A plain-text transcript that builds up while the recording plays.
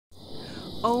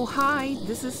Oh, hi,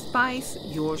 this is Spice,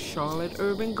 your Charlotte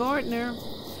urban gardener.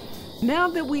 Now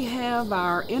that we have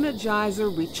our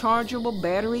Energizer rechargeable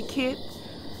battery kit,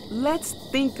 let's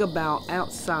think about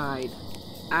outside,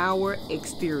 our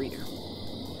exterior.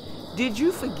 Did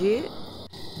you forget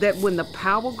that when the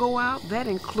power go out, that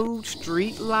includes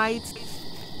street lights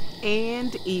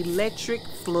and electric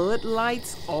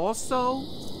floodlights also?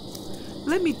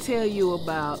 Let me tell you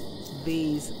about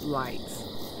these lights.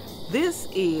 This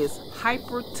is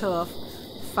Hyper Tough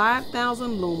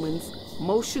 5000 lumens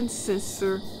motion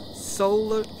sensor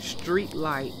solar street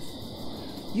lights.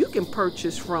 You can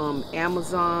purchase from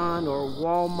Amazon or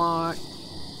Walmart.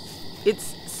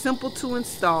 It's simple to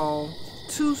install,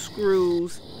 2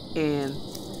 screws, and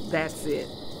that's it.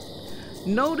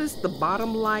 Notice the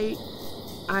bottom light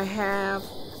I had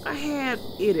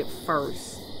it at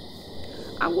first.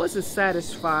 I wasn't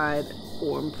satisfied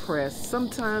or impressed.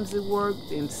 Sometimes it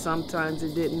worked and sometimes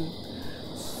it didn't.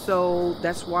 So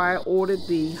that's why I ordered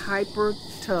the Hyper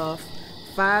Tough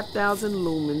 5000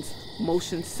 lumens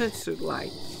motion sensor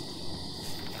light.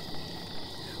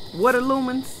 What are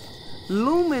lumens?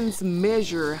 Lumens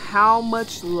measure how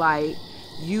much light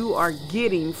you are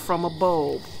getting from a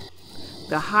bulb.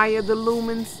 The higher the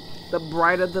lumens, the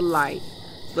brighter the light.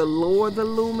 The lower the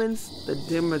lumens, the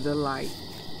dimmer the light.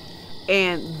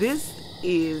 And this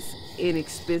is an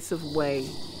inexpensive way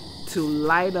to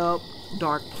light up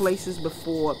dark places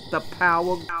before the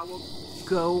power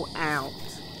go out.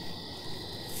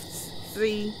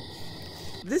 See,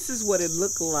 this is what it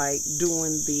looked like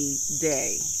during the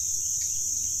day.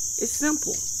 It's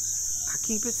simple. I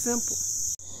keep it simple.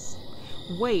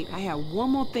 Wait, I have one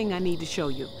more thing I need to show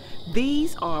you.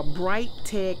 These are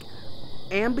Brightech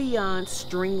Ambience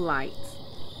string lights.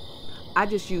 I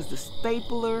just used a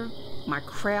stapler, my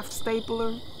craft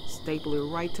stapler, staple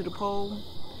it right to the pole.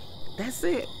 That's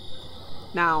it.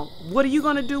 Now, what are you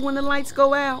gonna do when the lights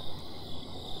go out?